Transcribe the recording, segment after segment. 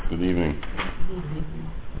Good evening.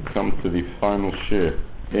 We come to the final shiur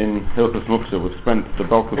in Hilchos Muktza. We've spent the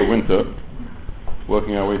bulk of the winter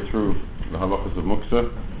working our way through the halachos of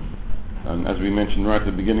Muktza, and as we mentioned right at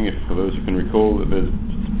the beginning, if for those who can recall, that there's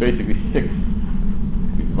basically 6.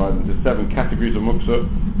 We divide into 7 categories of Muktza.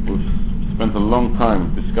 We've spent a long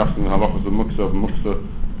time discussing the halachos of Muktza,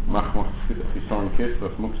 machmas chisaron kis.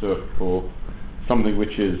 That's Muktza for something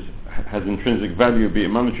which has intrinsic value, be it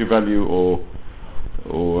monetary value or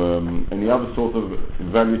any other sort of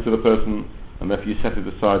value to the person, and therefore you set it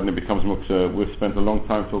aside and it becomes Muktza. We've spent a long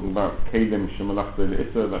time talking about kelim shemalachta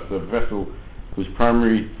le'issa. That's a vessel whose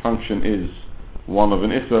primary function is one of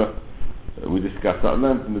an issa. We discussed at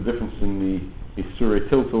length and the difference in the isure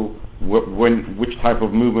tiltul, which type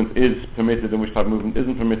of movement is permitted and which type of movement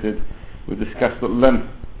isn't permitted. We discussed at length,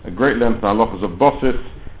 a great length, the halachos of bosses,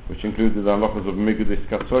 which included the halachos of migudis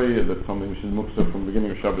katsoy, that something which is Muktza from the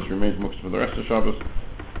beginning of Shabbos remains Muktza for the rest of Shabbos,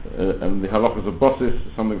 and the halachos of bosses,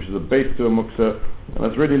 something which is a base to a Muktza, and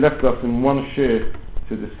that's really left us in one shiur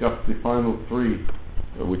to discuss the final 3,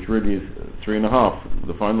 which really is 3.5,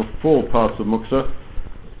 the final 4 parts of Muktza.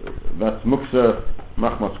 That's Muktza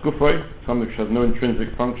machmas gufay, something which has no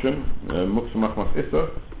intrinsic function, Muktza machmas issa,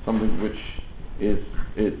 something which is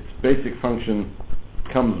its basic function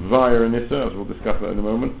comes via an issa, as we'll discuss that in a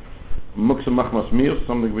moment. Muktza machmas mir,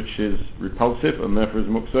 something which is repulsive and therefore is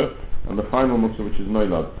Muktza, and the final Muktza which is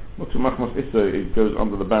noilad. Muktza machmas issa, it goes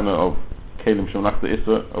under the banner of kelim shemalachta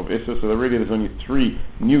issa, of issa. So there's only 3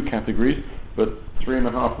 new categories, but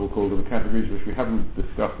 3.5 we'll call them categories which we haven't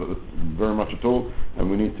discussed very much at all,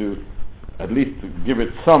 and we need to at least give it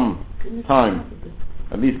some time,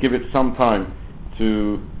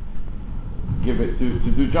 to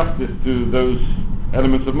do justice to those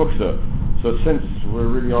elements of Muktza. So since we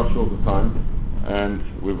really are short of time and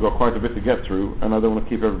we've got quite a bit to get through, and I don't want to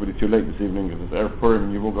keep everybody too late this evening because it's Erev Purim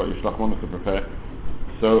and you've all got your shlach manos to prepare,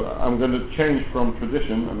 so I'm going to change from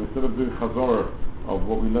tradition, and instead of doing chazorah of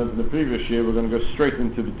what we learned in the previous year, we're going to go straight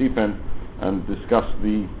into the deep end and discuss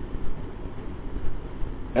the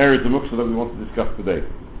areas of Muktza that we want to discuss today.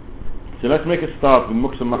 So let's make a start with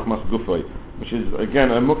Muktza machmas gufay, which is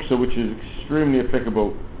again a Muktza which is extremely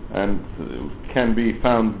applicable and can be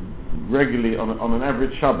found regularly on an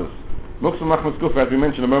average Shabbos. Muktza machmas gufay, as we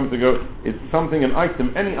mentioned a moment ago, is something,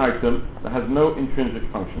 any item that has no intrinsic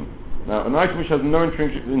function. Now, an item which has no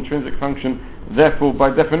intrinsic function, therefore, by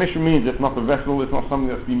definition means it's not a vessel, it's not something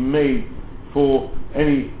that's been made for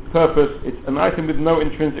any purpose. It's an item with no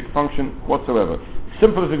intrinsic function whatsoever.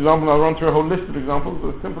 Simplest example, I'll run through a whole list of examples,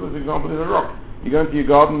 but the simplest example is a rock. You go into your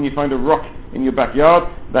garden and you find a rock in your backyard.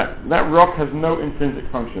 That rock has no intrinsic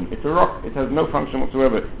function. It's a rock, it has no function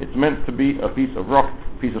whatsoever. It's meant to be a piece of rock,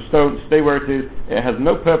 a piece of stone, stay where it is. It has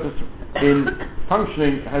no purpose in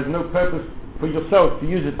functioning, it has no purpose for yourself to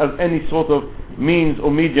use it as any sort of means or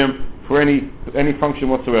medium for any function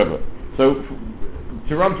whatsoever. So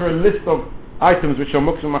to run through a list of items which are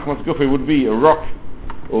Muktza machmas gufay would be a rock,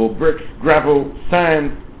 or bricks, gravel,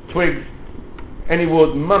 sand, twigs, any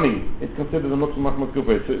wood, money is considered a Muktza machmas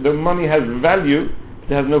gufay. So the money has value,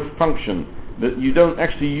 but it has no function. That you don't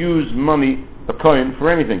actually use money, a coin, for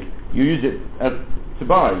anything. You use it to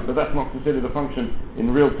buy, but that's not considered a function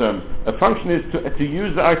in real terms. A function is to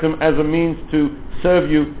use the item as a means to serve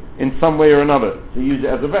you in some way or another. To use it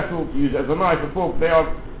as a vessel, to use it as a knife, a fork. They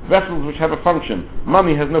are vessels which have a function.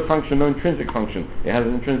 Money has no function, no intrinsic function. It has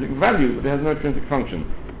an intrinsic value, but it has no intrinsic function.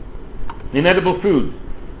 Inedible foods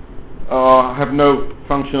have no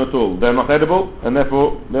function at all. They're not edible, and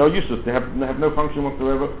therefore they are useless. They have no function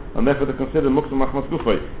whatsoever, and therefore they're considered Muktza machmas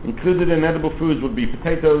gufay. Included in edible foods would be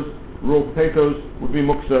potatoes, raw potatoes would be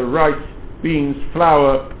Muktza, rice, beans,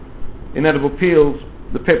 flour, inedible peels,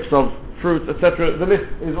 the pips of fruits, etc. The list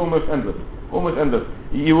is almost endless.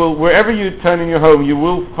 You will, wherever you turn in your home, you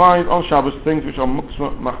will find on Shabbos things which are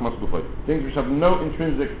Muktza machmas gufay, things which have no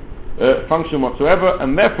intrinsic function whatsoever,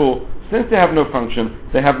 and therefore, since they have no function,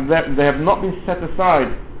 they have not been set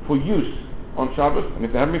aside for use on Shabbos, and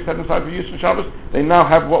if they haven't been set aside for use on Shabbos, they now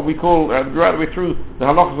have what we call, right the way through the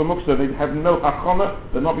halachos of Muktza, they have no achona,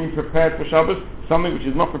 they're not being prepared for Shabbos. Something which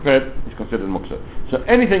is not prepared is considered Muktza. So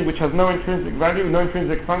anything which has no intrinsic value, no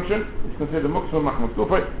intrinsic function, is considered Muktza machmas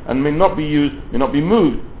gufay, and may not be used, may not be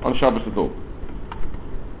moved on Shabbos at all.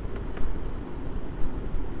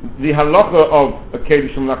 The halacha of a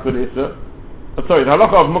kelim shemalachta issa, the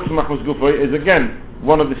halacha of Muktza machmas gufay is again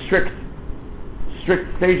one of the strict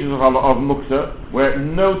stages of Muktza where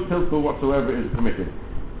no tiltul whatsoever is permitted.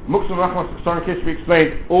 Muktza machmas chisaron kis, we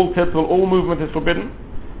explained, all tiltul, all movement is forbidden.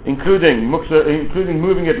 including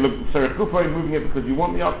moving it, moving it because you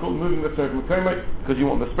want the article, moving the tzarech mekayme because you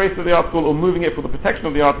want the space of the article, or moving it for the protection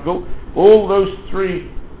of the article. All those three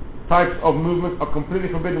types of movement are completely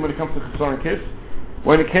forbidden when it comes to chesar and kiss.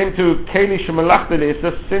 When it came to keli shemelachta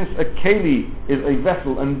le'isa, since a keli is a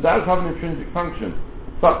vessel and does have an intrinsic function,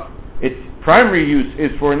 but its primary use is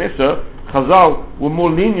for an issa, Chazal were more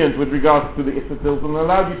lenient with regards to the issa tilt and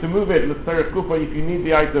allowed you to move it l'tzarech gufa if you need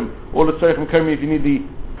the item, or l'tzarech mekayme if you need the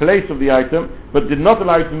place of the item, but did not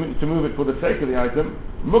allow you to move it for the sake of the item.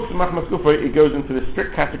 Muktzah machmas gufa, it goes into the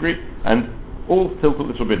strict category, and all tiltul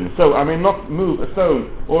is forbidden. So I may not move a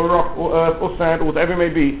stone or a rock or earth or sand or whatever it may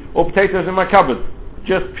be, or potatoes in my cupboard,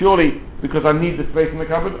 just purely because I need the space in the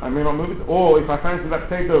cupboard. I may not move it. Or if I fancy that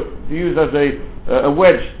potato to use as a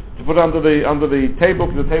wedge to put under the table,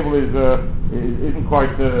 because the table isn't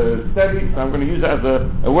quite steady, so I'm going to use it as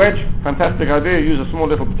a wedge. Fantastic idea. Use a small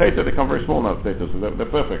little potato. They come very small now, potatoes, so they're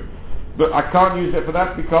perfect. But I can't use it for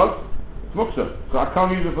that because it's muktzah. So I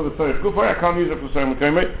can't use it for the tzarech gufa, I can't use it for tzarech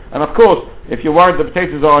mekayme. And of course, if you're worried the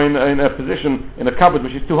potatoes are in a position in a cupboard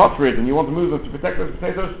which is too hot for it, and you want to move them to protect those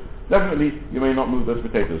potatoes, definitely you may not move those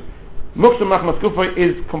potatoes. Muktzah machmas gufa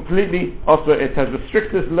is completely also, it has the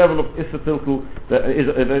strictest level of issa tiltul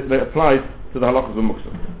that applies to the halachas of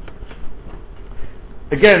muktzah.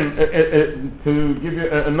 Again, to give you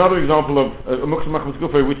another example of muktzah machmas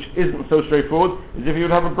gufa which isn't so straightforward, is if you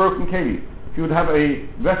would have a broken keli. If you would have a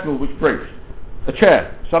vessel which breaks, a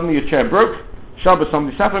chair, suddenly your chair broke, Shabbos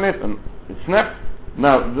somebody sat on it and it snapped.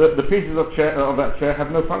 Now the pieces of that chair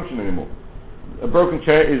have no function anymore. A broken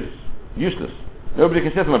chair is useless. Nobody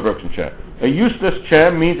can sit on a broken chair. A useless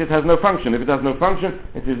chair means it has no function. If it has no function,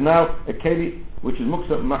 it is now a keli which is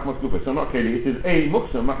muktzah machmas gufa. So not keli, it is a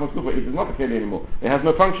muktzah machmas gufa. It is not a keli anymore. It has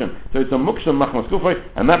no function. So it's a muktzah machmas gufa,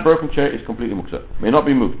 and that broken chair is completely muktzah. May not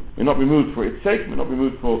be moved. May not be moved for its sake. May not be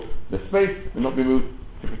moved for the space. May not be moved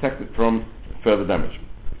to protect it from further damage.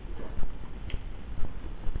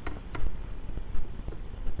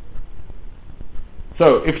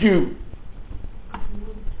 So if you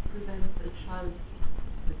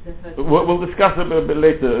We'll discuss it a bit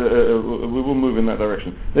later. We will move in that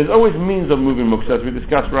direction. There's always means of moving muktzah, as we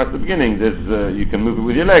discussed right at the beginning. You can move it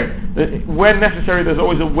with your leg. Where necessary, there's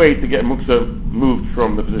always a way to get muktzah moved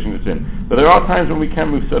from the position it's in. But there are times when we can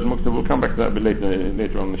move certain muktzah. We'll come back to that a bit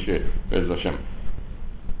later on the Shiur. Be'ez Hashem.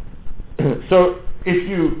 So, if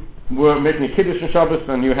you were making a kiddush on Shabbos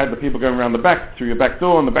and you had the people going around the back through your back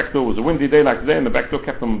door, and the back door was a windy day like today, and the back door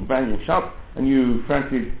kept on banging shut, and you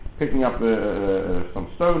fancied picking up some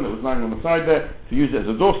stone that was lying on the side there to use it as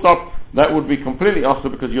a doorstop, that would be completely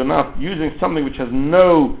awesome because you're now using something which has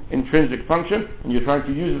no intrinsic function and you're trying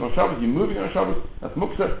to use it on Shabbos, you're moving it on Shabbos, that's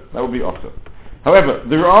muktzah, that would be awesome. However,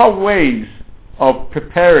 there are ways of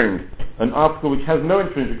preparing an article which has no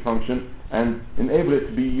intrinsic function and enable it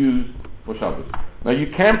to be used for Shabbos. Now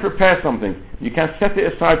you can prepare something, you can set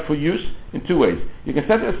it aside for use in two ways. You can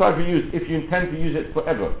set it aside for use if you intend to use it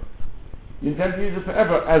forever. You intend to use it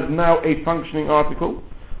forever as now a functioning article,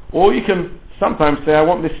 or you can sometimes say, I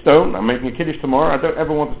want this stone, I'm making a kiddush tomorrow, I don't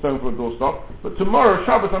ever want a stone for a doorstop, but tomorrow,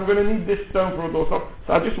 Shabbos, I'm going to need this stone for a doorstop,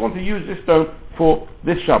 so I just want to use this stone for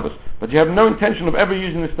this Shabbos. But you have no intention of ever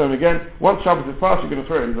using this stone again. Once Shabbos is past, you're going to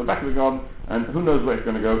throw it into the back of the garden, and who knows where it's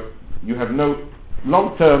going to go. You have no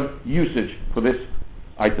long-term usage for this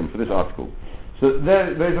item, for this article. So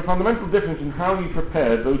there's a fundamental difference in how you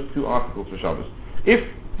prepare those two articles for Shabbos. If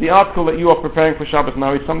the article that you are preparing for Shabbos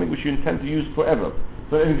now is something which you intend to use forever.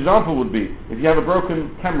 So an example would be, if you have a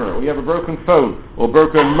broken camera, or you have a broken phone, or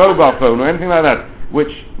broken mobile phone, or anything like that,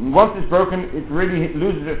 which once it's broken, it really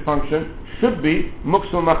loses its function, should be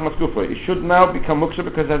muktzah machmas gufa. It should now become muktzah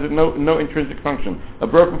because it has no intrinsic function. A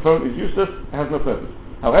broken phone is useless, it has no purpose.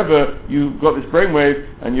 However, you've got this brainwave,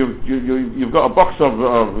 and you've got a box of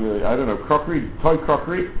crockery, toy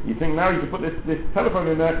crockery. You think now you can put this telephone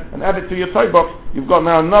in there and add it to your toy box. You've got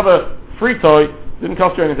now another free toy, didn't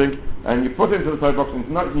cost you anything, and you put it into the toy box, and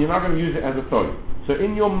you're not going to use it as a toy. So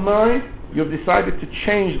in your mind, you've decided to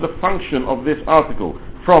change the function of this article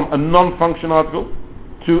from a non-function article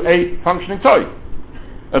to a functioning toy.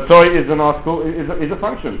 A toy is an article, is a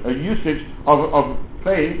function. A usage of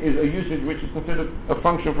playing is a usage which is considered a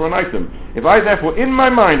function for an item. If I therefore, in my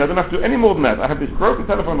mind, I don't have to do any more than that, I have this broken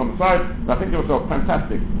telephone on the side, and I think to myself,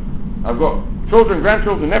 fantastic. I've got children,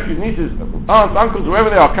 grandchildren, nephews, nieces, aunts, uncles, whoever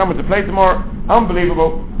they are, coming to play tomorrow.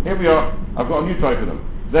 Unbelievable. Here we are. I've got a new toy for them.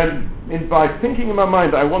 Then, by thinking in my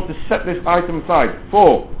mind that I want to set this item aside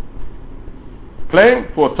for playing,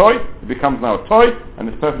 for a toy, it becomes now a toy, and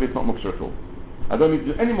it's not muktzah at all. I don't need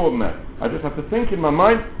to do any more than that. I just have to think in my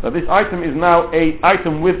mind that this item is now an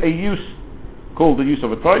item with a use. called the use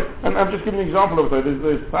of a toy. And I'm just giving an example of a toy.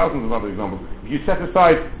 There's thousands of other examples. If you set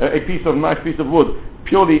aside a nice piece of wood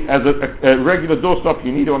purely as a regular doorstop,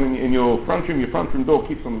 you need one in your front room. Your front room door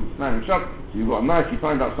keeps on slamming shut. So you've got a knife, you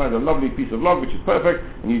find outside a lovely piece of log which is perfect,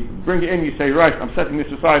 and you bring it in, you say, right, I'm setting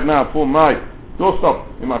this aside now for my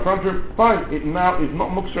doorstop in my front room. Fine, it now is not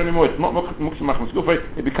muksa anymore, it's not muksa machmas gufay,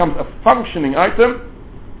 it becomes a functioning item,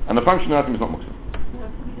 and the functioning item is not muksa.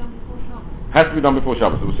 Has to be done before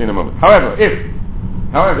Shabbos, as we'll see in a moment. However,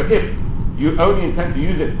 if you only intend to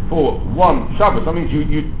use it for one Shabbos, that means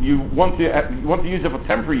you want to use it for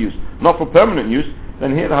temporary use, not for permanent use,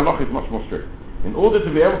 then here the halacha is much more strict. In order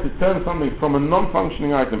to be able to turn something from a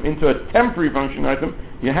non-functioning item into a temporary functioning item,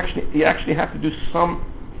 you actually have to do some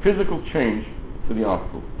physical change to the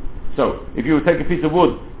article. So, if you would take a piece of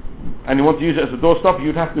wood and you want to use it as a doorstop,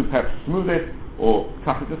 you'd have to perhaps smooth it or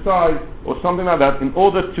cut it aside or something like that in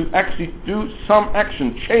order to actually do some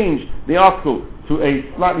action, change the article to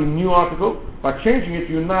a slightly new article. By changing it,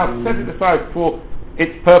 you now set it aside for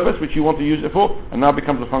its purpose, which you want to use it for, and now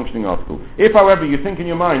becomes a functioning article. If, however, you think in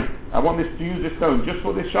your mind, I want to use this stone just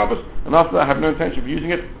for this Shabbos, and after that I have no intention of using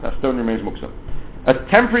it, that stone remains muksa. A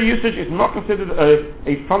temporary usage is not considered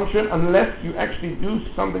a function unless you actually do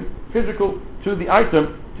something physical to the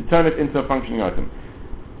item to turn it into a functioning item.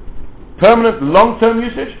 Permanent, long-term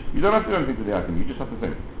usage, you don't have to do anything to the item, you just have to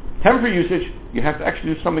think. Temporary usage, you have to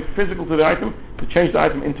actually do something physical to the item to change the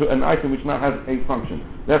item into an item which now has a function.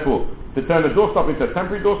 Therefore, to turn a doorstop into a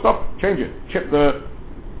temporary doorstop, change it. Chip the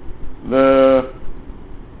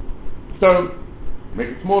stone, make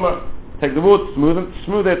it smaller, take the wood,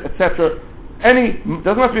 smooth it, etc. Doesn't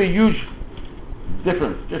have to be a huge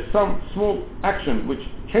difference, just some small action which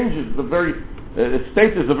changes the very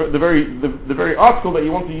status of the very article that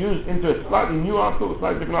you want to use into a slightly new article, a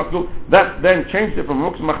slightly different article. That then changes it from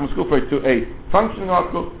muksa machmas gufay to a functioning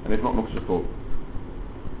article, and it's not muksa at all.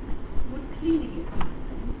 What cleaning is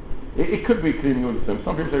it could be cleaning all the time.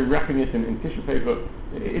 Some people say wrapping it in tissue paper.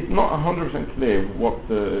 It's not 100% clear what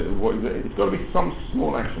it's got to be some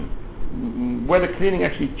small action. Whether cleaning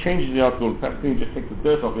actually changes the article, perhaps cleaning just takes the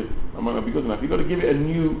dirt off it, that might not be good enough. You've got to give it a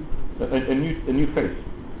new face.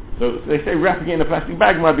 So they say wrapping it in a plastic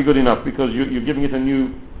bag might be good enough because you're giving it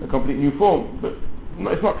a complete new form, but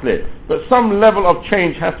no, it's not clear. But some level of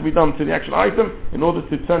change has to be done to the actual item in order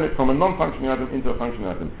to turn it from a non-functioning item into a functioning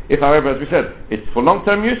item. If, however, as we said, it's for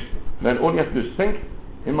long-term use, then all you have to do is think,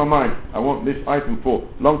 in my mind, I want this item for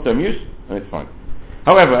long-term use, and it's fine.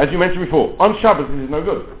 However, as you mentioned before, on Shabbos this is no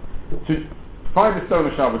good. To find a stone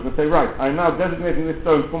on Shabbos and say, right, I'm now designating this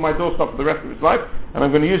stone for my doorstop for the rest of its life, and I'm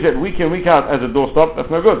going to use it week in, week out as a doorstop, that's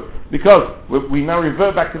no good. Because we now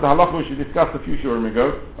revert back to the halacha which we discussed a few shiurim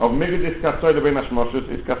ago, of migudis katsoy bein hashmoshes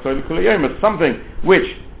is katsoy kol hayom, something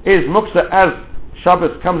which is muksa as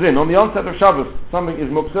Shabbos comes in. On the onset of Shabbos, something is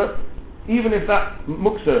muksa, even if that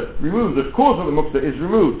muksa removed, the cause of the muksa is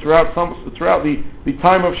removed throughout the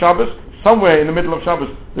time of Shabbos, somewhere in the middle of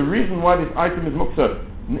Shabbos, the reason why this item is muksa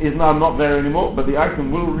is now not there anymore, but the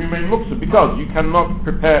item will remain muksa because you cannot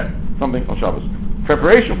prepare something on Shabbos.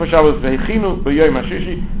 Preparation for Shabbos, the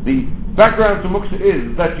background to muksa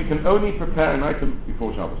is that you can only prepare an item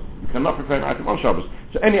before Shabbos. You cannot prepare an item on Shabbos.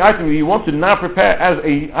 So any item that you want to now prepare as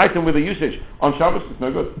an item with a usage on Shabbos, it's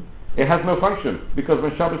no good. It has no function because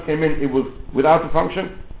when Shabbos came in, it was without a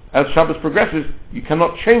function. As Shabbos progresses, you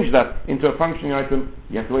cannot change that into a functioning item.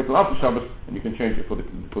 You have to wait till after Shabbos, and you can change it for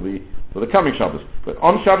the coming Shabbos. But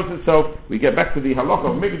on Shabbos itself, we get back to the halacha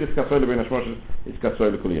of migudis katsoy bein hashmoshes, it's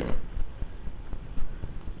katsoy kol hayom.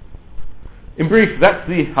 In brief, that's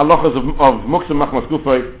the halachas of muksa machmas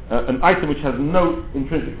gufay, an item which has no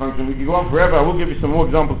intrinsic function. We can go on forever. I will give you some more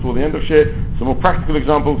examples toward the end of Shiur, some more practical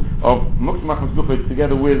examples of muksa machmas gufay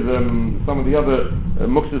together with some of the other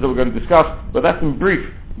muksas that we're going to discuss. But that's in brief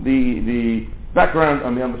the background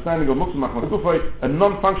and the understanding of muksa machmas gufay. A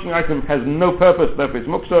non-functioning item has no purpose, therefore it's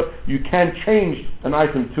muksa. You can change an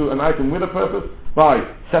item to an item with a purpose by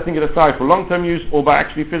setting it aside for long-term use or by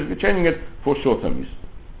actually physically changing it for short-term use.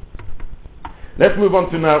 Let's move on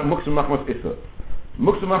to now muksa machmas issa.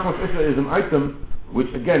 Muksa machmas issa is an item which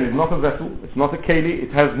again is not a vessel, it's not a keli,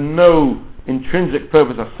 it has no intrinsic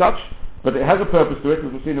purpose as such, but it has a purpose to it,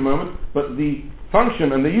 as we'll see in a moment, but the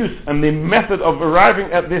function and the use and the method of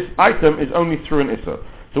arriving at this item is only through an issa.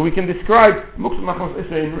 So we can describe muksa machmas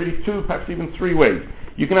issa in really two, perhaps even three ways.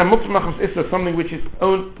 You can have muksa machmas issa, something which is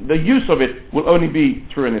the use of it will only be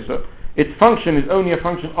through an issa. Its function is only a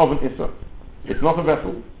function of an issa. It's not a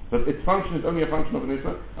vessel, but its function is only a function of an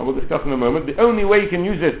issa, and we'll discuss in a moment. The only way you can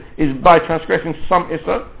use it is by transgressing some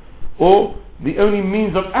issa, or the only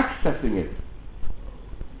means of accessing it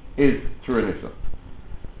is through an issa.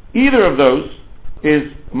 Either of those is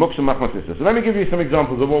muksa machmas issa. So let me give you some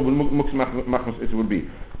examples of what muksa machmas issa would be.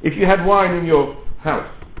 If you had wine in your house,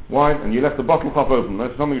 wine, and you left the bottle top open,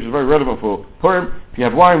 that's something which is very relevant for Purim. If you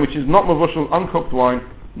have wine which is not mavushal, uncooked wine,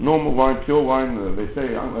 normal wine, pure wine, they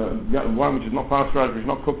say wine which is not pasteurized, which is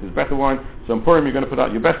not cooked, is better wine. So in Purim you're going to put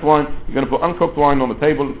out your best wine, you're going to put uncooked wine on the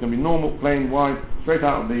table. It's going to be normal, plain wine, straight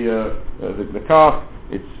out of the cask.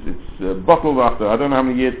 It's bottled after I don't know how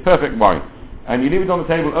many years, perfect wine. And you leave it on the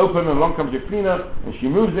table open, and along comes your cleaner, and she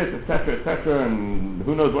moves it, etc., and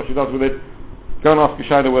who knows what she does with it. Go and ask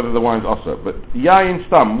Yeshayda whether the wine's also. But yayin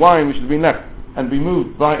stam, wine which has been left and been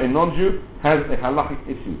moved by a non-Jew, has a halachic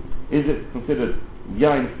issue. Is it considered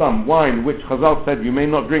yayin stam, wine which Chazal said you may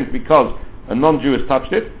not drink because a non-Jew has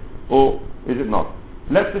touched it, or is it not?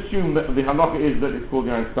 Let's assume that the halakha is that it's called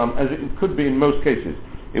yayin stam, as it could be in most cases.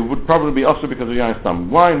 It would probably be also because of yayin stam.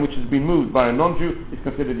 Wine which has been moved by a non-Jew is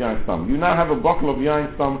considered yayin stam. You now have a bottle of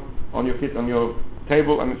yayin stam on your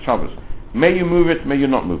table, and it's Shabbos. May you move it, may you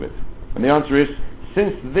not move it? And the answer is,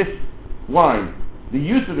 since this wine, the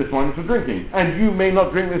use of this wine is for drinking, and you may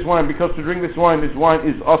not drink this wine because to drink this wine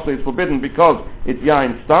is also is forbidden because it's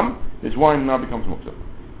yayin stam, this wine now becomes muktzah.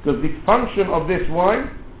 Because the function of this wine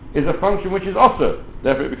is a function which is also,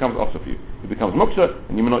 therefore it becomes also for you. It becomes muktzah,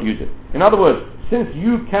 and you may not use it. In other words, since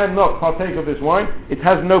you cannot partake of this wine, it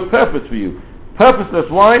has no purpose for you.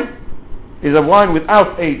 Purposeless wine is a wine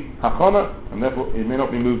without a hachana, and therefore it may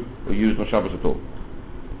not be moved or used on Shabbos at all.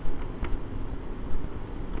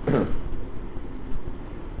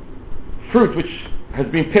 Fruit which has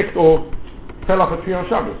been picked or fell off a tree on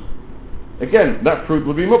Shabbos. Again, that fruit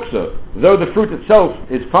will be muktzah. Though the fruit itself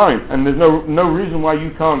is fine, and there's no reason why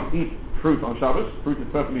you can't eat fruit on Shabbos. Fruit is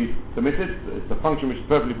perfectly permitted. It's a function which is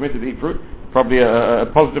perfectly permitted to eat fruit. Probably a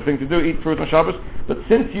positive thing to do, eat fruit on Shabbos. But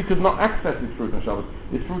since you could not access this fruit on Shabbos,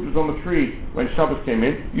 this fruit was on the tree when Shabbos came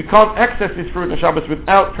in, you can't access this fruit on Shabbos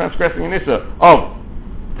without transgressing an issa of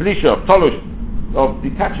Tlisha, of Tolush, of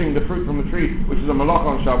detaching the fruit from the tree, which is a malach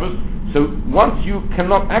on Shabbos. So once you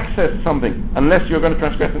cannot access something unless you're going to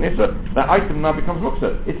transgress an issa, that item now becomes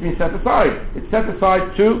muktzah. It's been set aside. It's set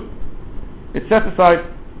aside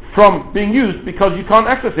from being used because you can't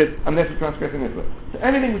access it unless you transgress an issa. So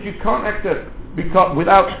anything which you can't access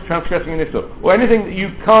without transgressing an issa, or anything that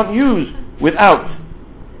you can't use without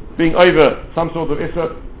being over some sort of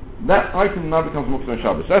issa, that item now becomes muktzah on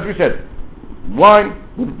Shabbos. So as we said, wine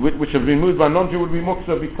which has been moved by a non-Jew would be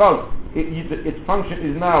muktzah because its function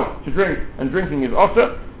is now to drink, and drinking is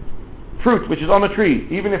also. Fruit which is on a tree,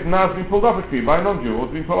 even if now it's been pulled off a tree by a non-Jew, or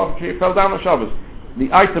it's been pulled off a tree, it fell down on Shabbos,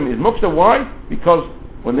 the item is muktzah. Why? Because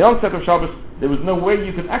when the onset of Shabbos, there was no way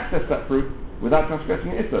you could access that fruit without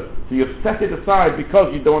transgressing issa. So you've set it aside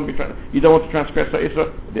because you don't want to transgress the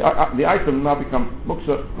issa. The item now becomes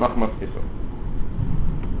muktzah machmas issa.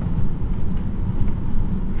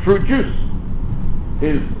 Fruit juice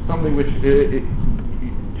is something which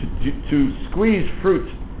to squeeze fruit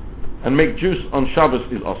and make juice on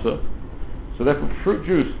Shabbos is also. So therefore, fruit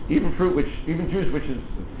juice, even juice which is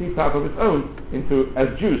seeped out of its own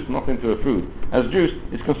as juice, not into a food, as juice,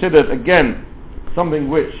 is considered again something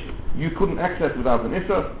which you couldn't access without an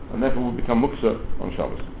issa, and therefore will become muktzah on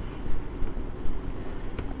Shabbos.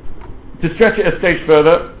 To stretch it a stage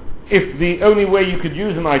further, if the only way you could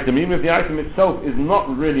use an item, even if the item itself is not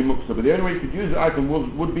really muktzah, but the only way you could use the item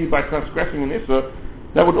would be by transgressing an issa,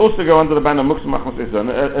 that would also go under the ban of muktzah machmas issa. And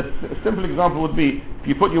a simple example would be, if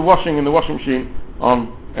you put your washing in the washing machine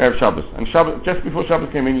on Erev Shabbos, and just before Shabbos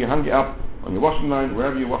came in, you hung it up on your washing line,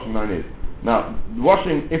 wherever your washing line is. Now,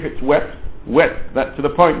 washing, if it's wet, that to the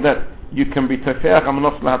point that you can be tefeach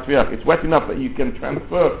amanos lahatviach, it's wet enough that you can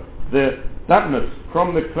transfer the dampness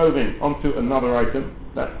from the clothing onto another item.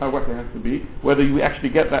 That's how wet it has to be. Whether you actually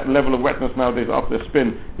get that level of wetness nowadays after a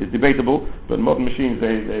spin is debatable, but modern machines,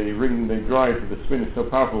 they dry it, the spin is so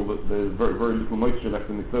powerful that there's very, very little moisture left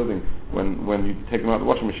in the clothing when you take them out of the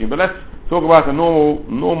washing machine. But let's talk about a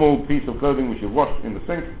normal piece of clothing which you wash in the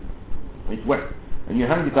sink. It's wet, and you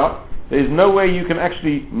hang it up. There is no way you can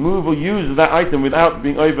actually move or use that item without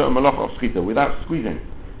being over a malach of schita, without squeezing.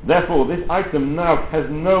 Therefore, this item now has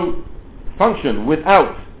no function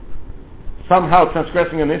without somehow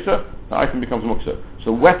transgressing an issa. The item becomes muktzah.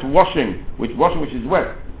 So wet washing which is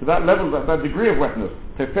wet, to that level, that degree of wetness,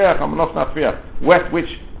 tefeach amanos lahatviach, wet which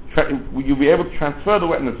you'll be able to transfer the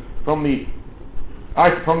wetness from the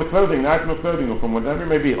clothing, the item of clothing, or from whatever it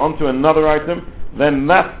may be, onto another item, then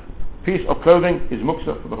that piece of clothing is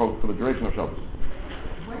muktzah for the duration of Shabbos.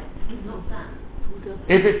 Wet is not damp.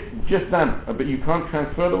 If it's just damp, but you can't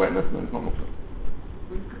transfer the wetness, then it's not muktzah.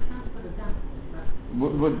 We could transfer the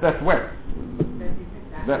damp. That's wet.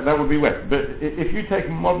 That would be wet. But if you take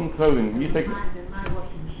modern clothing, you take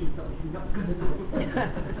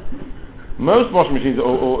Most washing machines,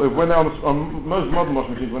 or when they're on most modern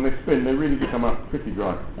washing machines, when they spin, they really do come out pretty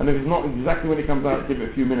dry. And if it's not exactly when it comes out, give it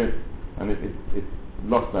a few minutes, and it's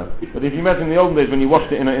lost that. But if you imagine the olden days when you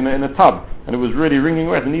washed it in a tub, and it was really wringing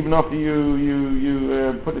wet, and even after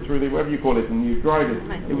you put it through the whatever you call it, and you dried it,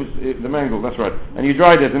 it was the mangle. That's right. And you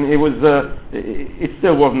dried it, and it was it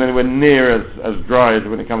still wasn't anywhere near as dry as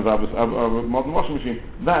when it comes out of a modern washing machine.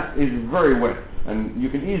 That is very wet. And you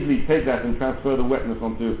can easily take that and transfer the wetness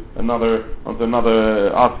onto another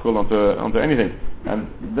article, onto anything, and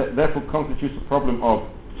therefore constitutes a problem of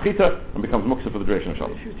schita and becomes muksa for the duration of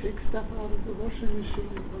Shabbos. If you take stuff out of the washing machine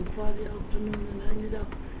on Friday afternoon and hang it up,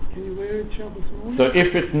 can you wear it Shabbos morning? So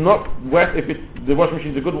if it's not wet, the washing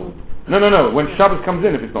machine's a good one. No. When Shabbos comes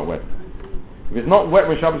in, if it's not wet. If it's not wet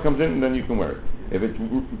when Shabbos comes in, then you can wear it. If it's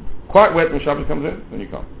quite wet when Shabbos comes in, then you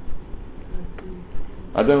can't.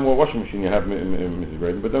 I don't know what washing machine you have, Mrs.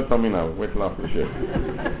 Braden, but don't tell me now. Wait till after the shift.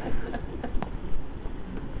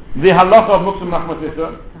 The halacha of Muksa Machmas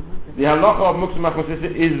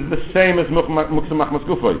Issa, is the same as Muksa Machmas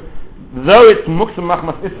Gufay. Though it's Muksa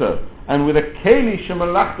Machmas Issa, and with a Keli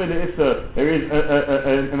Shemalachta Le Issa, there is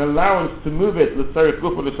an allowance to move it, L'Tzarech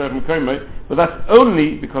Gufay, L'Tzarech Mekoymei, but that's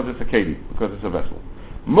only because it's a Keli, because it's a vessel.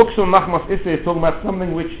 Muksa Machmas Issa is talking about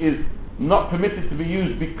something which is not permitted to be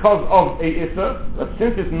used because of a Issa, but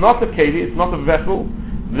since it's not a Keli, it's not a vessel,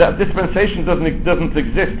 that dispensation doesn't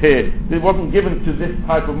exist here. It wasn't given to this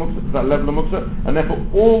type of muksa, to that level of muksa, and therefore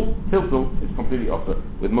all tiltul is completely opposite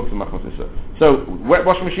with muksa machmas issa. So, wet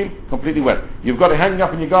washing machine, completely wet. You've got it hanging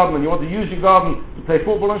up in your garden and you want to use your garden to play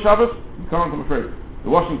football on Shabbos, you can't, I'm afraid. The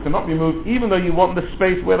washing cannot be moved, even though you want the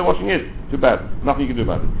space where the washing is. Too bad. Nothing you can do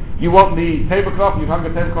about it. You want the tablecloth, you've hung a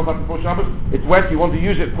tablecloth up before Shabbos, it's wet, you want to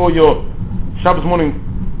use it for your Shabbos morning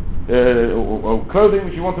or clothing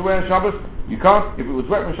which you want to wear on Shabbos, you can't. If it was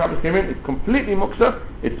wet when Shabbos came in, it's completely muksa.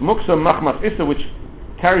 It's muksa machmas issa, which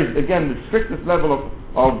carries again the strictest level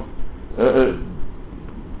of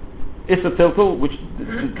issa tiltul, which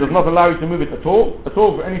does not allow you to move it at all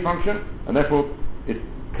for any function, and therefore it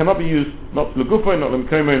cannot be used not l'gufay, not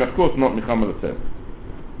l'mkoymei, and of course not michama l'tzeh.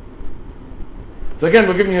 So again,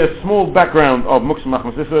 we're giving you a small background of muksa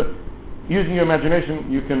machmas issa. Using your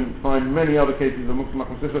imagination, you can find many other cases of muksa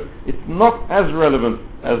machmas issa. It's not as relevant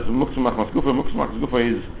as muksa machmas gufa. Muksa machmas gufa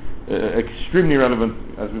is extremely relevant,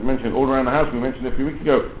 as we've mentioned, all around the house. We mentioned it a few weeks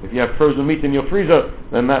ago. If you have frozen meat in your freezer,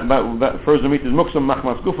 then that frozen meat is muksa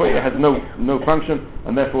machmas gufa. It has no function,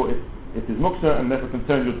 and therefore it is muksa, and therefore can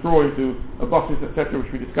turn your drawer into a bosses, etc.,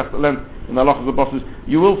 which we discussed at length in the halachas of bosses.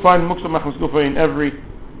 You will find muksa machmas gufa in every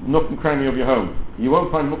nook and cranny of your home. You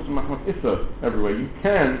won't find muksa machmas issa everywhere. You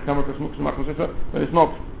can come across muksa machmas issa, but it's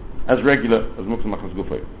not as regular as muksa machmas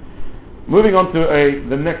gufay. Moving on to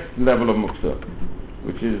the next level of muksa,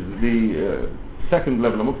 which is the second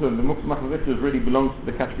level of muksa. The muksa machmas issa really belongs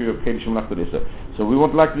to the category of kedish malachta issa. So we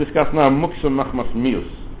would like to discuss now muksa machmas mius,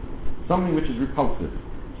 something which is repulsive.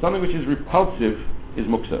 Something which is repulsive is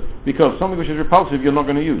muksa, because something which is repulsive you're not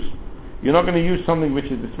going to use. You're not going to use something which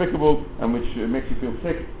is despicable and which makes you feel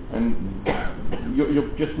sick, and you're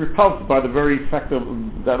just repulsed by the very fact of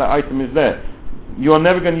that item is there. You are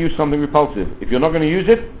never going to use something repulsive. If you're not going to use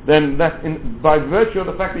it, then by virtue of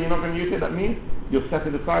the fact that you're not going to use it, that means you'll set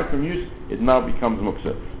it aside from use. It now becomes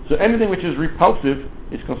muksa. So anything which is repulsive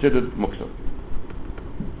is considered muksa.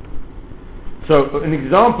 So an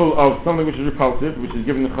example of something which is repulsive, which is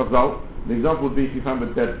given in Chazal, the example would be if you found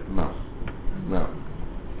a dead mouse. Now,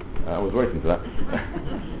 I was waiting for that.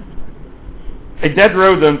 A dead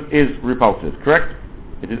rodent is repulsive, correct?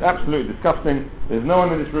 It is absolutely disgusting. There's no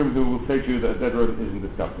one in this room who will say to you that a dead rodent isn't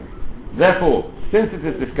disgusting. Therefore, since it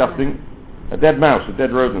is disgusting, a dead mouse, a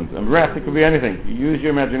dead rodent, a rat, it could be anything. You use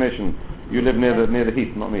your imagination. You live near the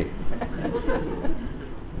heat, not me.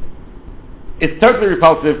 It's totally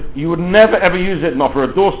repulsive. You would never ever use it, not for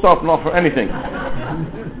a doorstop, not for anything.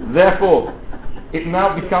 Therefore, it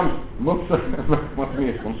now becomes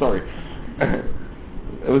I'm sorry.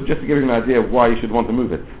 It was just to give you an idea of why you should want to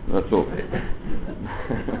move it. That's all.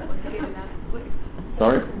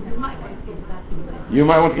 Sorry? You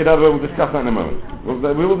might want to get out of it. We'll discuss that in a moment.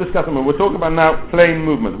 We will discuss in a moment. We're talking about now plain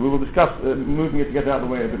movement. We will discuss moving it to get out of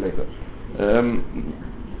the way a bit later.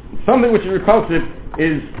 Something which is repulsive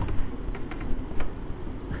is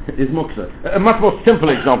muksa. A much more simple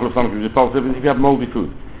example of something which is repulsive is if you have moldy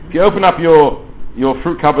food. If you open up your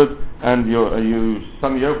fruit cupboard and you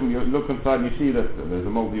suddenly you look inside and you see that there's a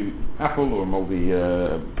moldy apple or a moldy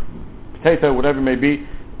potato, whatever it may be,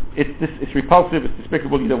 it's repulsive, it's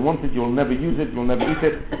despicable, you don't want it, you'll never use it, you'll never eat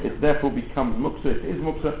it, it therefore becomes muksa. It is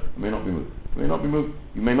muksa, it may not be moved. It may not be moved,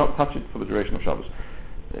 you may not touch it for the duration of Shabbos.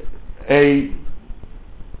 A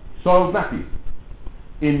soiled nappy.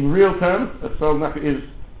 In real terms, a soiled nappy is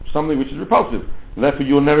something which is repulsive. Therefore,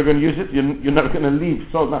 you're never going to use it. You're never going to leave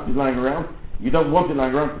soiled nappies lying around. You don't want it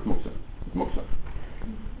lying around. It's muksa. It's muksa.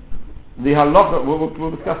 The halacha,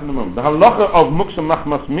 we'll discuss in a moment. The halacha of muksa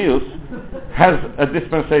machmas mius has a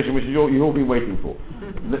dispensation which you'll all be waiting for.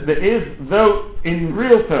 There is, though in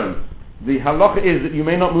real terms, the halacha is that you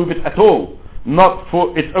may not move it at all, not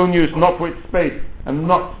for its own use, not for its space, and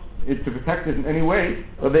not to protect it in any way.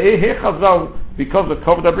 But here Chazal, because of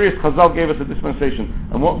Kovod Abrius, Chazal gave us a dispensation.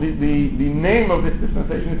 And what the name of this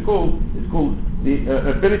dispensation is called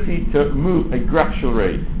the ability to move a graf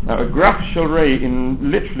shalrei. Now a graf shalrei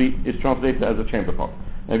literally is translated as a chamber pot.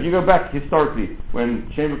 Now if you go back historically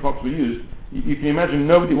when chamber pots were used, you can imagine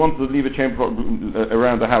nobody wanted to leave a chamber pot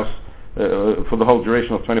around the house for the whole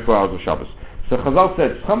duration of 24 hours of Shabbos. So Chazal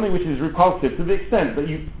said something which is repulsive to the extent that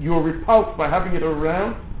you're repulsed by having it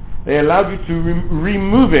around. They allowed you to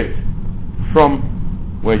remove it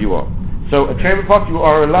from where you are. So a chamber pot you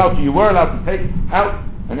were allowed to take out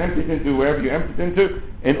and empty it into wherever you empty it into,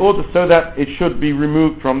 in order so that it should be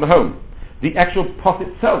removed from the home. The actual pot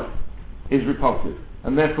itself is repulsive,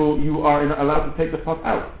 and therefore you are allowed to take the pot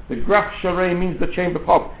out. The graf sharei means the chamber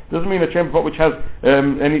pot. It doesn't mean a chamber pot which has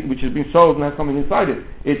which has been sold and has something inside it.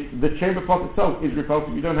 It's the chamber pot itself is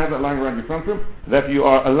repulsive. You don't have that lying around your front room. Therefore you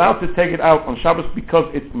are allowed to take it out on Shabbos because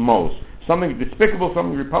it's moles. Something despicable,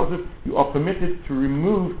 something repulsive, you are permitted to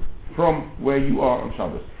remove from where you are on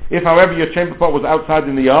Shabbos. If, however, your chamber pot was outside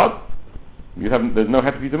in the yard, there's no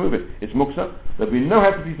head for you to move it. It's muksa. There'll be no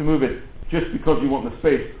head for you to move it just because you want the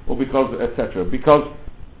space or because etc. Because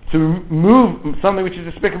to move something which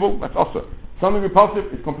is despicable, that's also. Something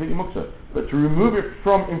repulsive is completely muksa. But to remove it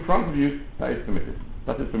from in front of you, that is permitted.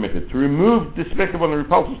 That is permitted. To remove despicable and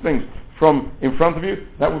repulsive things from in front of you,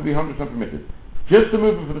 that would be 100% permitted. Just to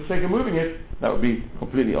move it for the sake of moving it, that would be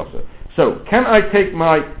completely also. So, can I take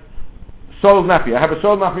my soiled nappy? I have a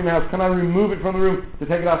soiled nappy in the house. Can I remove it from the room to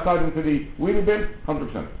take it outside into the wheelie bin?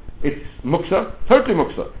 100%. It's muksa, totally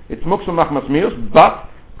muksa. It's muksa machmas mios, but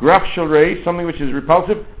graf shalrei, something which is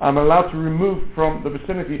repulsive, I'm allowed to remove from the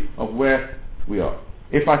vicinity of where we are.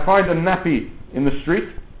 If I find a nappy in the street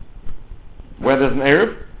where there's an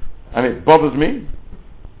Erev and it bothers me,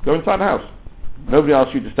 go inside the house. Nobody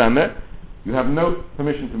asks you to stand there. You have no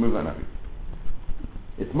permission to move that nappy.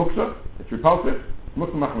 It's muksa, it's repulsive,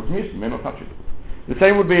 muksa machmas mios, you may not touch it. The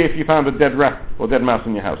same would be if you found a dead rat or dead mouse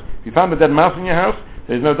in your house. If you found a dead mouse in your house,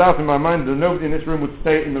 there's no doubt in my mind that nobody in this room would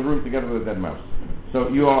stay in the room together with a dead mouse. So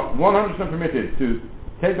you are 100% permitted to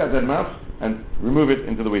take that dead mouse and remove it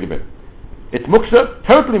into the wheelie bin. It's muksa,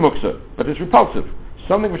 totally muksa, but it's repulsive.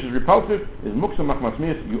 Something which is repulsive is muksa machmas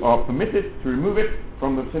mios. You are permitted to remove it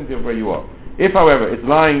from the vicinity of where you are. If, however, it's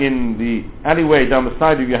lying in the alleyway down the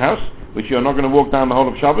side of your house, which you're not going to walk down the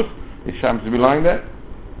whole of Shabbos, it happens to be lying there,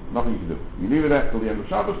 nothing you can do. You leave it there till the end of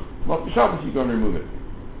Shabbos. After Shabbos, you go and remove it.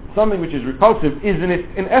 Something which is repulsive is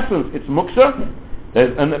in essence, it's muksa.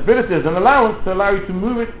 There's an ability, there's an allowance to allow you to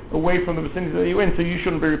move it away from the vicinity that you're in, so you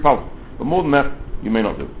shouldn't be repulsed. But more than that, you may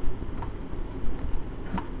not do.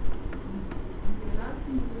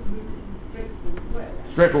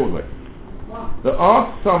 Straightforward way. There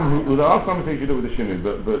are some things you do with the shinui,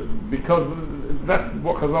 but because that's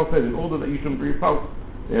what Chazal says, in order that you shouldn't be repulsed,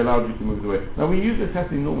 they allowed you to move it away. Now we use this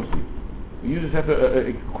heter enormously. We use this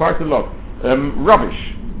heter quite a lot.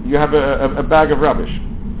 Rubbish. You have a bag of rubbish,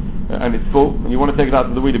 and it's full, and you want to take it out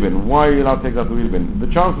to the wheelie bin. Why are you allowed to take it out to the wheelie bin?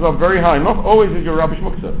 The chances are very high. Not always is your rubbish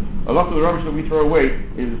muksa. A lot of the rubbish that we throw away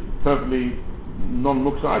is perfectly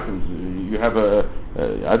non-muksa items. You have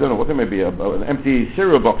I don't know what it may be, an empty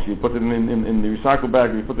cereal box. You put it in the recycle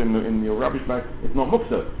bag, you put it in your rubbish bag. It's not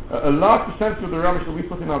muksa. A large percentage of the rubbish that we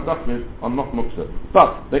put in our dustbins are not muksa.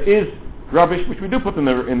 But there is rubbish which we do put in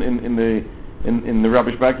the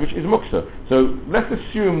rubbish bag, which is muksa. So let's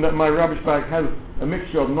assume that my rubbish bag has a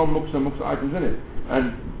mixture of non-muksa and muksa items in it,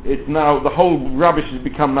 and it's now the whole rubbish has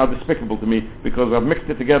become now despicable to me because I've mixed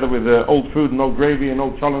it together with old food and old gravy and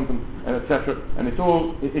old cholent and etc. And it's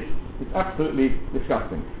absolutely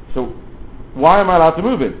disgusting. So why am I allowed to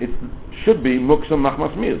move it? It should be muksa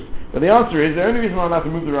machmas mios. But the answer is the only reason I'm allowed to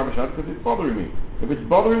move the rubbish out is because it's bothering me. If it's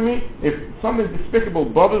bothering me, if something despicable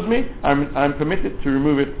bothers me, I'm permitted to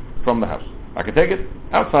remove it from the house. I can take it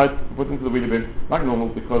outside and put it into the wheelie bin like normal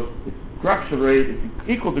because it's graf sharei, it's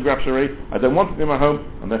equal to graf sharei. I don't want it in my home,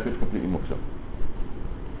 and therefore it's completely muksa.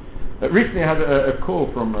 Recently I had a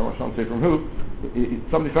call from, I shan't say from who,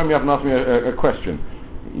 somebody phoned me up and asked me a question.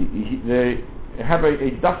 They have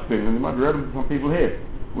a dustbin, and it might be relevant to some people here,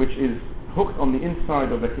 which is hooked on the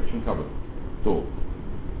inside of their kitchen cupboard door.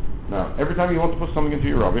 Now, every time you want to put something into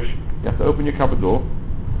your rubbish, you have to open your cupboard door,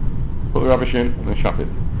 put the rubbish in, and then shut it.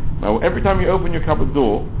 Now, every time you open your cupboard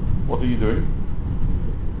door, what are you doing?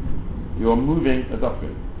 You are moving a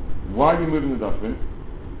dustbin. Why are you moving the dustbin?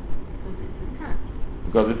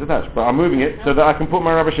 Because it's attached. But I'm moving it so that I can put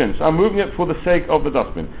my rubbish in. So I'm moving it for the sake of the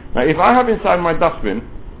dustbin. Now, if I have inside my dustbin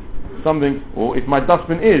something, or if my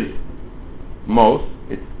dustbin is most,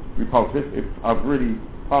 it's repulsive. If I've really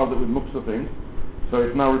piled it with muktzah things, so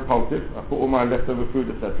it's now repulsive. I put all my leftover food,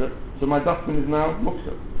 etc. So my dustbin is now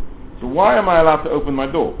muktzah. So why am I allowed to open my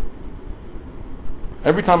door?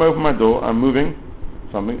 Every time I open my door, I'm moving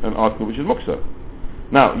something, an article which is muktzah.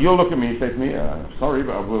 Now, you'll look at me and say to me, sorry,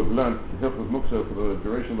 but we've learned Hilchos Muktza for the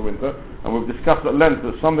duration of the winter, and we've discussed at length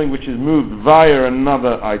that something which is moved via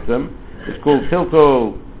another item is called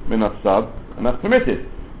tiltol min asad, and that's permitted.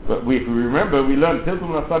 But if we remember, we learned tiltol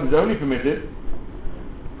min asad is only permitted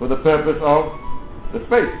for the purpose of the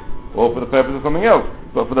space, or for the purpose of something else.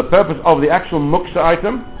 But for the purpose of the actual muktzah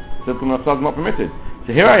item, tiltol min asad is not permitted.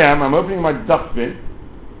 So here I am, I'm opening my dustbin,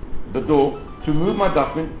 the door, to move my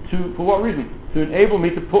dustbin for what reason? To enable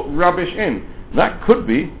me to put rubbish in. That could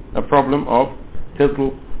be a problem of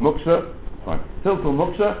tiltul muktzah. Fine. Tiltul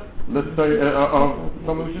muktzah, let's say, of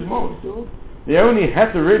something which is most. The only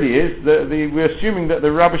heter really is we're assuming that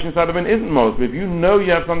the rubbish inside the bin isn't most. But if you know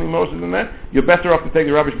you have something most in there, you're better off to take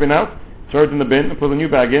the rubbish bin out, throw it in the bin, and put a new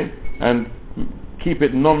bag in, and keep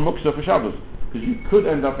it non-muktzah for Shabbos. Because you could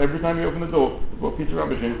end up, every time you open the door, put a piece of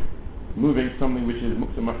rubbish in, moving something which is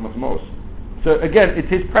muktzah machmas most. So again,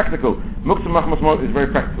 it is practical. Muktzah machmas most is very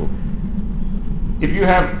practical. If you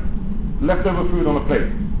have leftover food on a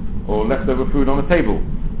plate, or leftover food on a table,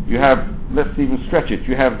 you have, let's even stretch it,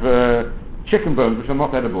 you have chicken bones which are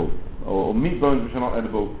not edible, or meat bones which are not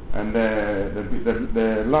edible, and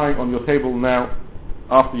they're lying on your table now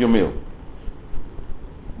after your meal.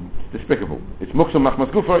 It's despicable. It's muktzah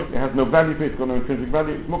machmas gufo, it has no value for it, it's got no intrinsic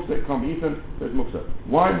value, it's muktzah, it can't be eaten, so it's muktzah.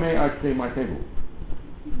 Why may I clean my table?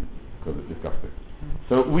 Because it's disgusting.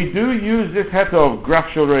 So we do use this heter of graf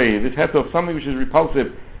shorei, this heter of something which is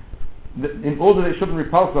repulsive, in order that it shouldn't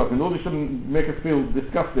repulse us, in order it shouldn't make us feel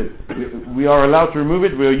disgusted. We are allowed to remove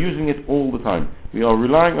it, we are using it all the time. We are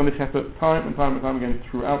relying on this heter time and time and time again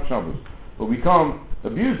throughout Shabbos. But we can't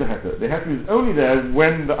abuse the heter. The heter is only there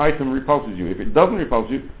when the item repulses you. If it doesn't repulse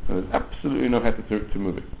you, then there's absolutely no heter to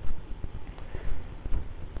move it.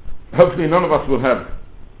 Hopefully none of us will have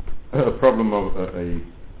a problem of a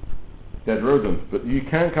dead rodent, but you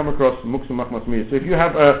can come across muktzah machmas miyah. So if you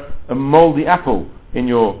have a moldy apple in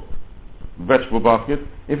your vegetable basket,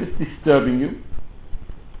 if it's disturbing you,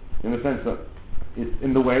 in the sense that it's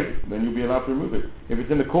in the way, then you'll be allowed to remove it. If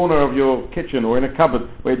it's in the corner of your kitchen or in a cupboard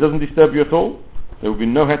where it doesn't disturb you at all, there will be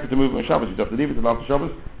no heter to move it on Shabbos. You have to leave it till after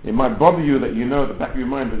Shabbos. It might bother you that you know at the back of your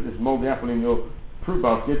mind that this moldy apple in your fruit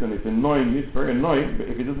basket, and it's annoying you, it's very annoying, but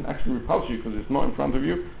if it doesn't actually repulse you because it's not in front of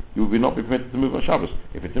you, you will not be permitted to move on Shabbos.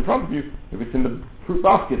 If it's in front of you, if it's in the fruit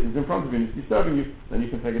basket, it's in front of you and it's disturbing you, then you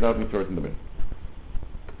can take it out and throw it in the bin.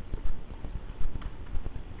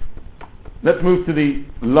 Let's move to the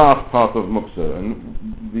last part of Muktza,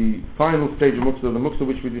 and the final stage of Muktza, the Muktza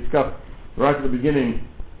which we discussed right at the beginning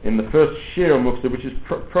in the first Shiur of Muktza, which is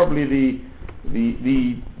probably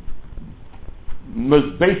the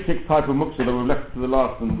most basic type of Muktza that we've left to the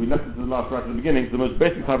last, and we left it to the last right at the beginning. It's the most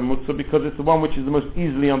basic type of Muktza because it's the one which is the most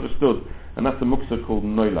easily understood, and that's the Muktza called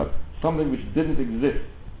Noilad, something which didn't exist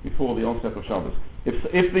before the onset of Shabbos.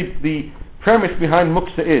 If the premise behind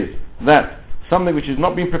Muktza is that something which is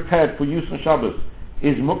not being prepared for use on Shabbos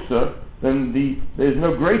is Muktza, then there is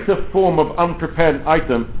no greater form of unprepared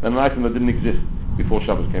item than an item that didn't exist before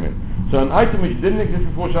Shabbos came in. So an item which didn't exist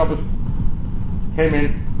before Shabbos came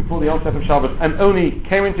in before the onset of Shabbos and only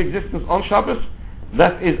came into existence on Shabbos,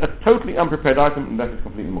 that is a totally unprepared item, and that is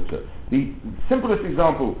completely Muktza. The simplest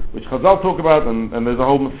example which Chazal talk about, and there's a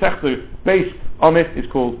whole Masechta based on it, is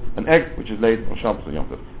called an egg which is laid on Shabbos and Yom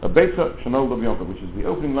Tov. A Beitza Shanol of Yom Tov, which is the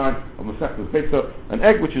opening line of Masechta's Beitza, an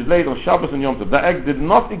egg which is laid on Shabbos and Yom Tov. That egg did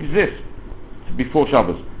not exist before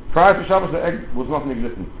Shabbos. Prior to Shabbos, the egg was not in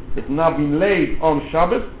existence. It's now been laid on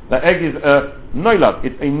Shabbos. The egg is a Noilad.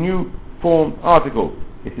 It's a new formed article.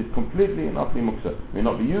 It is completely and utterly Muktza. It may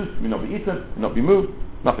not be used, may not be eaten, may not be moved,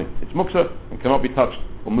 nothing. It's Muktza and cannot be touched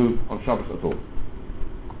or moved on Shabbos at all.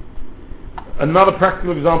 Another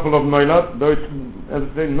practical example of Noilad, though it's, as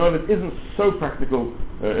I say, Noilad isn't so practical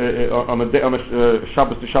on a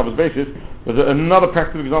Shabbos to Shabbos basis. There's another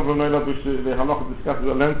practical example of Noilad which the Halacha discusses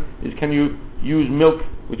at length is, can you use milk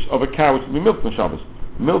of a cow which will be milked on Shabbos?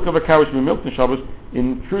 Milk of a cow which will be milked on Shabbos,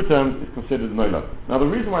 in true terms, is considered Noilad. Now the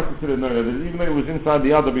reason why it's considered Noilad is, even though it was inside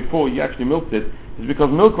the udder before you actually milked it, is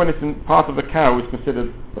because milk, when it's in part of the cow, is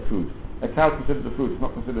considered a food. a cow is considered a food, it's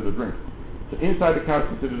not considered a drink. So inside the cow is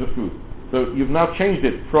considered a food. So you've now changed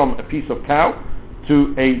it from a piece of cow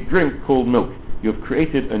to a drink called milk. You've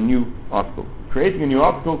created a new article. Creating a new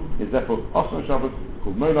article is therefore also on Shabbos,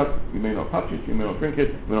 called Noilad. You may not touch it, you may not drink it,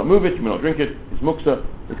 you may not move it, you may not drink it. It's Muktza.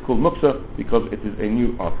 It's called Muktza because it is a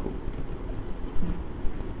new article.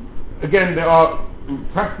 Again, there are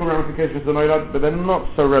practical ramifications to Noilad, but they're not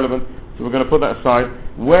so relevant, so we're going to put that aside.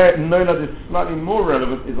 Where Noilad is slightly more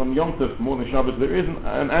relevant is on Yom Tov more than Shabbos. There is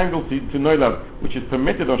an angle to Noilad which is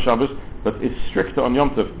permitted on Shabbos, but is stricter on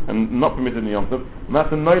Yom Tov and not permitted in Yom Tov. And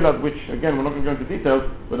that's a Noilad which, again, we're not going to go into details,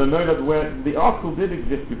 but a Noilad where the article did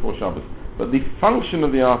exist before Shabbos, but the function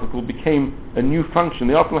of the article became a new function.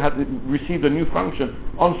 The article had received a new function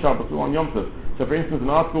on Shabbos or on Yom Tov. So for instance, an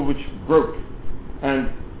article which broke, and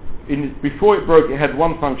before it broke, it had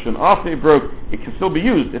one function. After it broke, it can still be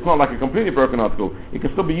used. It's not like a completely broken article. It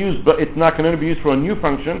can still be used, but it now can only be used for a new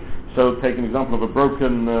function. So, take an example of a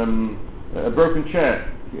broken chair.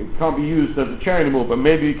 It can't be used as a chair anymore, but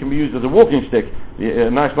maybe it can be used as a walking stick, a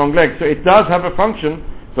nice long leg. So it does have a function,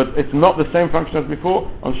 but it's not the same function as before.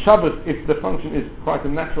 On Shabbos, if the function is quite a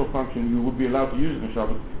natural function, you would be allowed to use it on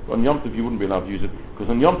Shabbos. But on Yom Tov, you wouldn't be allowed to use it, because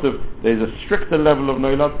on Yom Tov, there's a stricter level of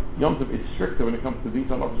Noilad. Yom Tov is stricter when it comes to these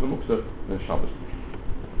halachos of Muktza than Shabbos.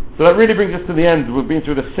 So that really brings us to the end. We've been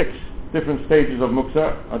through the 6 different stages of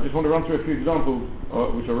Muktza. I just want to run through a few examples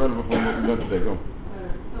which are relevant for what we've done today. Go on.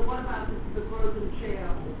 So what about the broken chair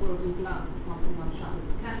or broken glass or something on Shabbos?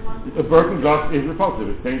 Can one... A broken glass is repulsive.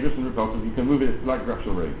 It's dangerous and repulsive. You can move it. It's like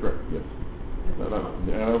graphical ray. Correct. Yes.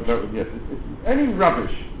 Yes. It's any rubbish,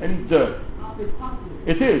 any dirt.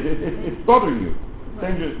 It is. It's bothering you. It's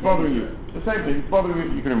dangerous. It's bothering you. It's the same thing. It's bothering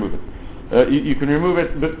you. You can remove it. You can remove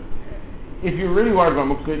it, but if you're really worried about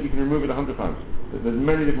Muktza, you can remove it 100 times. There's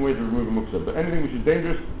many different ways of removing Muktza, but anything which is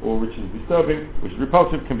dangerous or which is disturbing, which is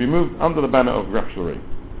repulsive, can be moved under the banner of graphical ray.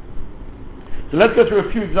 So let's go through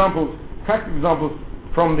a few examples, practical examples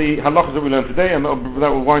from the halachas that we learned today, and that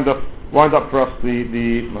will wind up for us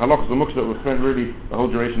the halachas of Muktza that will spend really the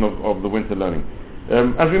whole duration of the winter learning.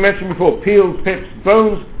 As we mentioned before, peels, pips,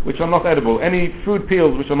 bones which are not edible, any food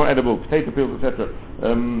peels which are not edible, potato peels, etc.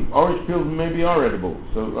 Orange peels maybe are edible,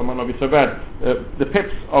 so that might not be so bad. The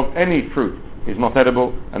pips of any fruit is not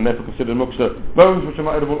edible and therefore considered Muktza. Bones which are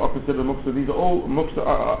not edible are considered Muktza. These are all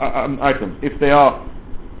Muktza items. If they are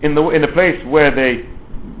in a place where they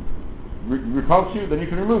repulse you, then you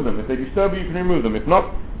can remove them. If they disturb you, you can remove them. If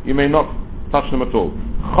not, you may not touch them at all.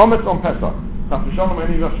 Chometz on Pesach.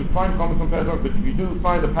 Any of us should find chometz on Pesach, but if you do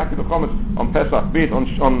find a packet of chometz on Pesach, be it on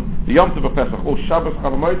the Yom Tov of Pesach or Shabbos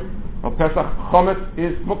Chalamoid, on Pesach, chometz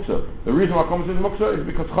is Muktza. The reason why chometz is Muktza is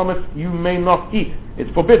because chometz you may not eat. It's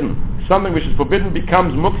forbidden. Something which is forbidden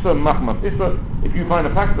becomes Muktza machmas issa. If you find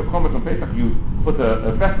a packet of chometz on Pesach, you put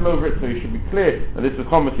a vessel over it, so you should be clear that this is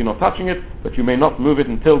chometz, you're not touching it, but you may not move it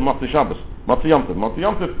until Motzei Shabbos. Motzei Yom Tov. Motzei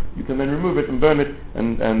Yom Tov, you can then remove it and burn it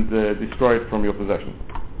and destroy it from your possession.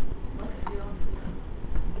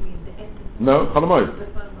 No, Chalamoid.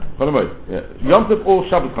 Chalamoid, yeah. Yom Tov or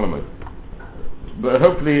Shabbos Chalamoid. But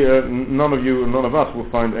hopefully none of us will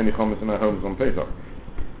find any chometz in our homes on Pesach.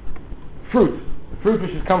 Fruit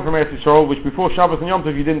which has come from Eretz Yisrael, which before Shabbos and Yom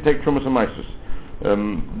Tov you didn't take Trumas and Maasros.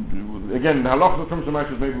 Again, the halachas of Trumas and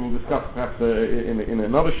Maasros maybe we'll discuss perhaps in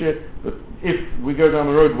another shit, but if we go down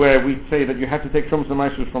the road where we say that you have to take Trumas and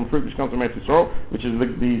Maasros from fruit which comes from Eretz Yisrael, which is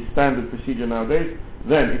the standard procedure nowadays,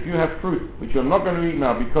 then if you have fruit which you're not going to eat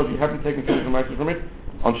now because you haven't taken Trumas and Maasros from it,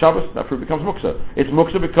 on Shabbos, that fruit becomes Muktza. It's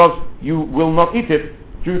Muktza because you will not eat it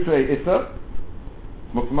due to a Issa.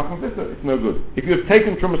 Muktza machmas Issa. It's no good. If you have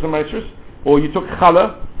taken Trumas and Maasros, or you took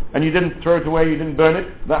Challah, and you didn't throw it away, you didn't burn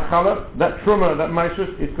it, that Challah, that Truma, that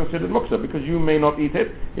Maasros is considered Muktza, because you may not eat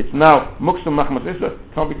it. It's now Muktza machmas Issa.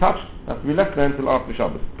 Can't be touched. Has to be left there until after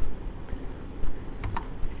Shabbos.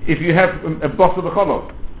 If you have a boss of the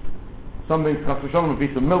Cholov, something, a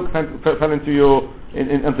piece of milk fell into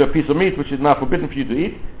into a piece of meat which is now forbidden for you to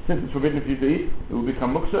eat. Since it's forbidden for you to eat, it will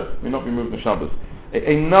become Muktza, may not be moved on Shabbos.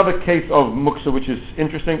 Another case of Muktza which is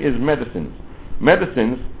interesting is medicines.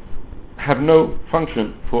 Medicines have no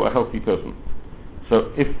function for a healthy person.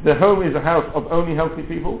 So if the home is a house of only healthy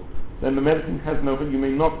people, then the medicine has no, but you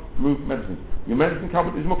may not move medicines. Your medicine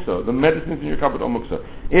cupboard is Muktza. The medicines in your cupboard are Muktza.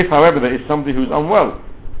 If, however, there is somebody who's unwell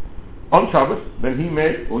on Shabbos, then he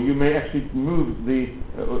may, or you may actually move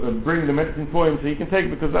bring the medicine for him so he can take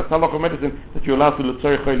it, because that's halakha of medicine that you're allowed to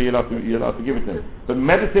you're allowed to give it to him. But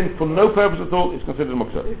medicine for no purpose at all is considered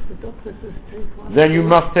Muktza. If the doctor says take one, then you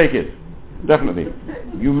must take it. Definitely.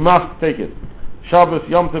 You must take it. Shabbos,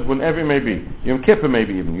 Yom Tov, whenever it may be. Yom Kippur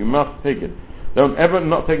maybe even. You must take it. Don't ever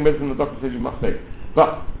not take medicine the doctor says you must take.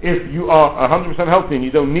 But if you are 100% healthy and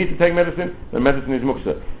you don't need to take medicine, then medicine is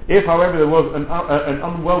muktzah. If, however, there was an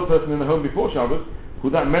unwell person in the home before Shabbos, who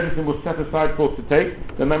that medicine was set aside for to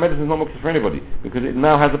take, then that medicine is not muktzah for anybody, because it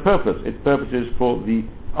now has a purpose. Its purpose is for the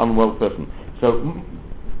unwell person. So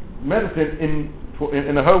medicine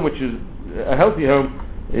in a home which is a healthy home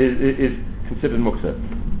is considered muktzah.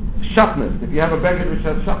 Shatnez, if you have a beggar which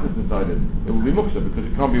has shatnez inside it, it will be muktzah because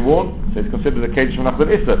it can't be worn, so it's considered a kedesh from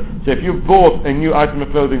Nachman Issa. So if you've bought a new item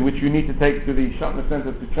of clothing which you need to take to the shatnez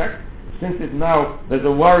center to check, since it's now, there's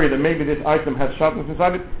a worry that maybe this item has shatnez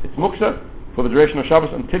inside it, it's muktzah for the duration of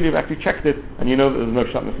Shabbos until you've actually checked it and you know that there's no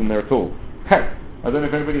shatnez in there at all. Pet. I don't know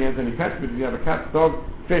if anybody has any pets, but if you have a cat, dog,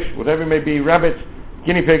 fish, whatever it may be, rabbits,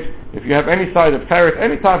 guinea pigs, if you have any side of ferret,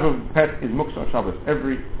 any type of pet is muktzah on Shabbos.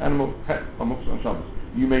 Every animal, pet are muktzah on Shabbos.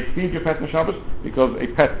 You may feed your pet on Shabbos because a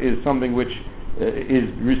pet is something which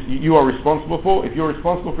you are responsible for. If you're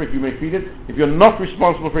responsible for it, you may feed it. If you're not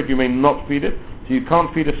responsible for it, you may not feed it. So you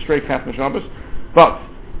can't feed a stray cat on Shabbos, but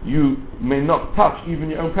you may not touch even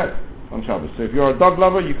your own pet on Shabbos. So if you're a dog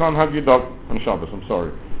lover, you can't hug your dog on Shabbos. I'm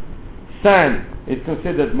sorry. Sand is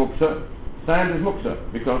considered muktzah. Sand is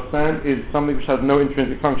muktzah because sand is something which has no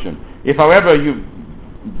intrinsic function. If, however, you've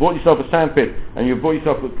bought yourself a sand pit and you've bought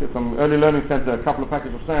yourself with some early learning center a couple of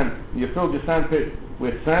packets of sand, and you filled your sand pit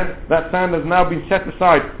with sand, that sand has now been set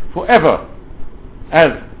aside forever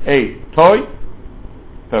as a toy,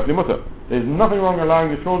 perfectly mutter. There's nothing wrong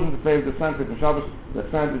allowing your children to play with the sand pit on Shabbos. The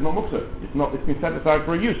sand is not muktzah. It's been set aside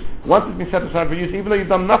for a use. Once it's been set aside for use, even though you've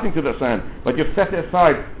done nothing to the sand, but you've set it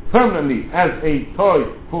aside permanently as a toy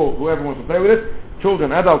for whoever wants to play with it,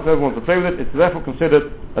 children, adults, whoever wants to play with it, it's therefore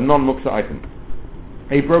considered a non-muktzah item.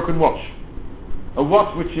 A broken watch. A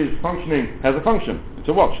watch which is functioning has a function. It's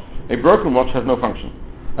a watch. A broken watch has no function.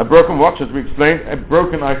 A broken watch, as we explained, a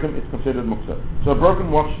broken item is considered muktzah. So a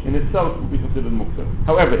broken watch in itself will be considered muktzah.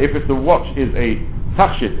 However, if the watch is a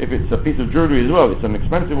tachshit, if it's a piece of jewelry as well, it's an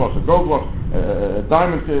expensive watch, a gold watch, a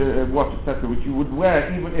diamond watch, etc., which you would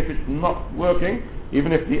wear even if it's not working,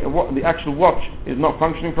 even if the actual watch is not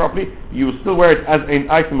functioning properly, you will still wear it as an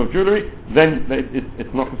item of jewelry, then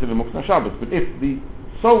it's not considered muktzah Shabbos. But if the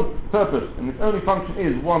sole purpose and its only function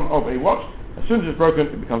is one of a watch, as soon as it's broken,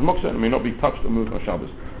 it becomes muktzah and may not be touched or moved on Shabbos.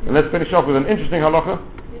 And let's finish off with an interesting halacha.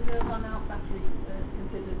 Is a one-out battery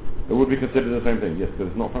considered? It would be considered the same thing, yes, because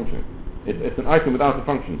it's not functioning. It's an item without a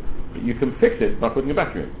function. But you can fix it by putting a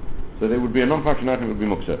battery in. So there would be a non-functioning item, it would be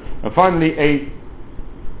muktzah. And finally, a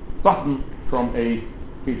button from a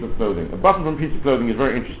piece of clothing. A button from a piece of clothing is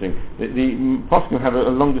very interesting. The poskim have a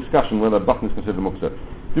long discussion whether a button is considered muktzah.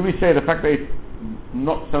 Do we say the fact that it's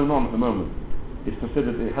not sewn on at the moment is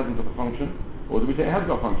considered it hasn't got a function, or do we say it has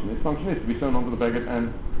got a function? Its function is to be sewn onto the beggar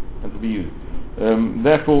and to be used.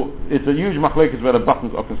 Therefore, it's a huge machlekes whether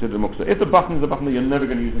buttons are considered muktzah. If the button is a button that you're never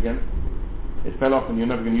going to use again, it fell off and you're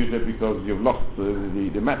never going to use it because you've lost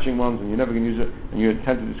the matching ones and you're never going to use it and you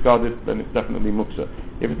intend to discard it, then it's definitely muktzah.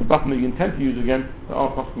 If it's a button that you intend to use again, there are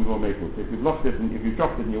poskim who are made for it. If you've lost it and if you've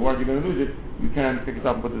dropped it and you're worried you're going to lose it, you can pick it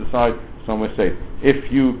up and put it aside somewhere safe.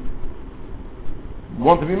 If you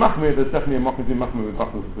want to be machmir, there's definitely a machmir to be machmir with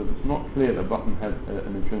buttons because it's not clear that a button has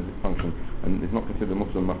an intrinsic function and it's not considered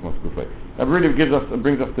muktzah and machmas gufay. That really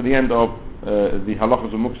brings us to the end of the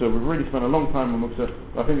halachas of muktzah. We've really spent a long time on muktzah.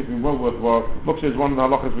 I think it's been well worthwhile. Muktzah is one of the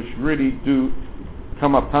halachas which really do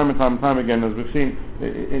come up time and time again, as we've seen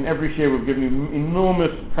in every share. We've given you enormous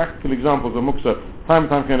practical examples of muktzah. Time and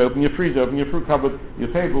time again, open your freezer, open your fruit cupboard,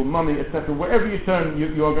 your table, money, etc. Wherever you turn,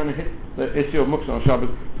 you are going to hit the issue of muktzah on Shabbos.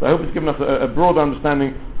 So I hope it's given us a broad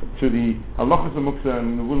understanding to the halachas of muktzah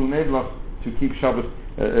and will enable us to keep Shabbos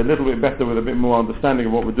a little bit better with a bit more understanding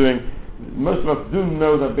of what we're doing. Most of us do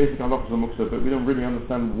know that basic halachas of muktzah, but we don't really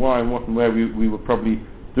understand why and what and where we were probably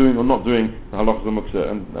doing or not doing the halachas of muktzah.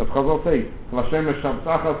 And as Chazal say,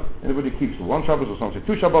 anybody keeps one Shabbos or some say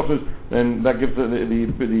two Shabbos, then that gives the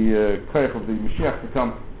koyach of the Mashiach to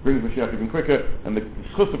come, brings Mashiach even quicker, and the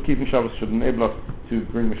schus of keeping Shabbos should enable us to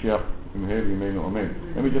bring Mashiach from here, we may not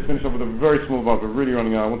amen. Let me just finish up with a very small verse. We're really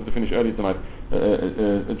running out. I wanted to finish early tonight.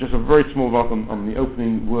 Just a very small verse on the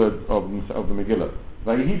opening words of the Megillah.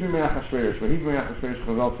 Vayehi b'me'ach hashverosh. Vayehi b'me'ach hashverosh,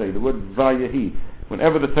 Chazal say, the word Vayehi.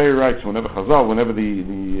 Whenever the Torah writes, whenever Chazal, whenever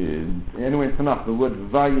anyway in Tanakh, the word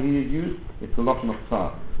Vayehi is used, it's the lashon of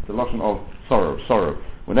tzar. It's the lashon of sorrow.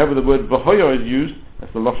 Whenever the word Vahoyo is used,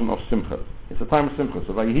 it's the lashon of simcha. It's a time of simcha.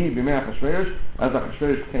 So Vayehi b'me'ach hashverosh, as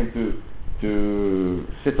Achashverosh came to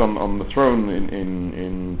sit on the throne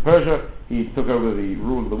in Persia, he took over the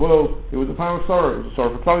rule of the world. It was a time of sorrow. It was a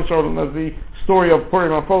sorrow for Klal Yisrael, and as the story of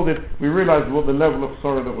Purim unfolded, we realized what the level of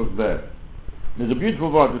sorrow that was there. There's a beautiful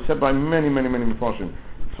word that's said by many Mepharshim.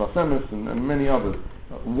 Sfas Emes and many others.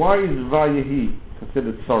 Why is Vayehi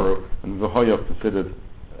considered sorrow and V'hoya considered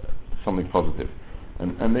something positive?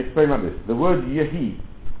 And they explain like this. The word Yehi,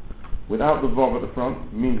 without the Vav at the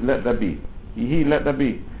front, means let there be. Yehi, let there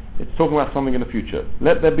be. It's talking about something in the future.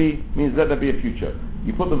 Let there be means let there be a future.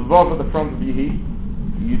 You put the Vav at the front of Yehi,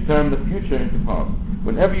 you turn the future into past.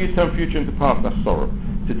 Whenever you turn future into past, that's sorrow.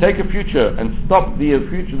 To take a future and stop the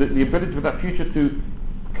future, the ability for that future to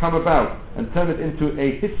come about and turn it into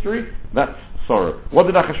a history, that's sorrow. What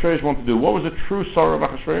did Achashverosh want to do? What was the true sorrow of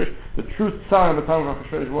Achashverosh? The true tsar in the time of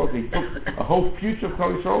Achashverosh was he took a whole future of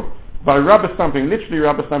Klal Yisrael by rubber stamping, literally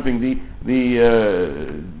rubber stamping the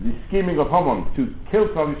scheming of Haman to kill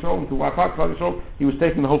Klal Yisrael and to wipe out Klal Yisrael. He was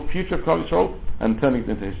taking the whole future of Klal Yisrael and turning it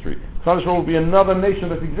into history. Klal Yisrael will be another nation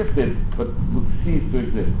that existed but would cease to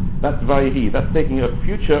exist. That's Vayehi. That's taking a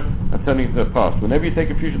future and turning it into a past. Whenever you take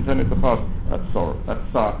a future and turn it into a past, that's sorrow. That's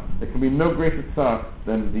tsar. There can be no greater tsar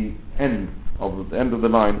than the end of the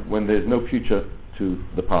line when there's no future to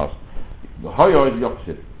the past. The Hoya is the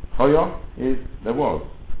opposite. Hoya is there was.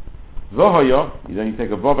 Zohaya, then you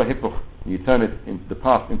take a Vava Hippuch, you turn it into the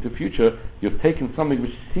past, into future, you've taken something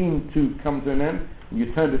which seemed to come to an end, and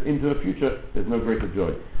you turned it into a future, there's no greater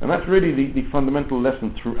joy. And that's really the fundamental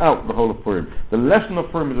lesson throughout the whole of Purim. The lesson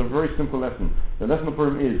of Purim is a very simple lesson. The lesson of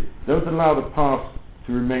Purim is, don't allow the past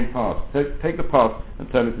to remain past. Take the past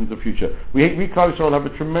and turn it into the future. We Klal Yisrael have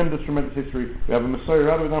a tremendous history. We have a Messiah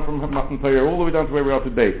all the way down from Matan Torah all the way down to where we are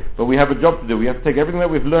today. But we have a job to do. We have to take everything that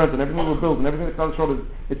we've learned and everything we've built and everything that Klal Yisrael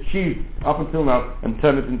has achieved up until now and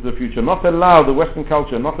turn it into the future. Not allow the Western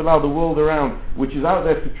culture, not allow the world around, which is out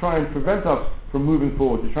there to try and prevent us from moving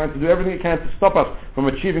forward, to trying to do everything it can to stop us from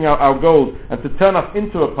achieving our goals and to turn us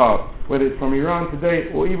into a past, whether it's from Iran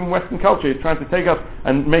today or even Western culture, is trying to take us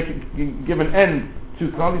and give an end to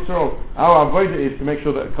Klal Yisrael. Our avodah is to make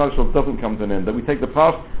sure that Klal Yisrael doesn't come to an end, that we take the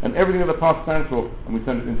past and everything that the past stands for and we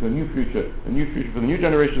turn it into a new future for the new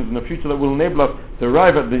generations and a future that will enable us to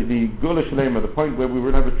arrive at the Gula Shalema, the point where we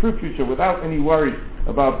will have a true future without any worries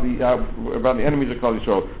about the enemies of Klal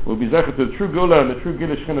Yisrael. We'll be zecher to the true Gula and the true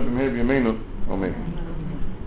Gila Shechina b'meir b'yameinu. Amen.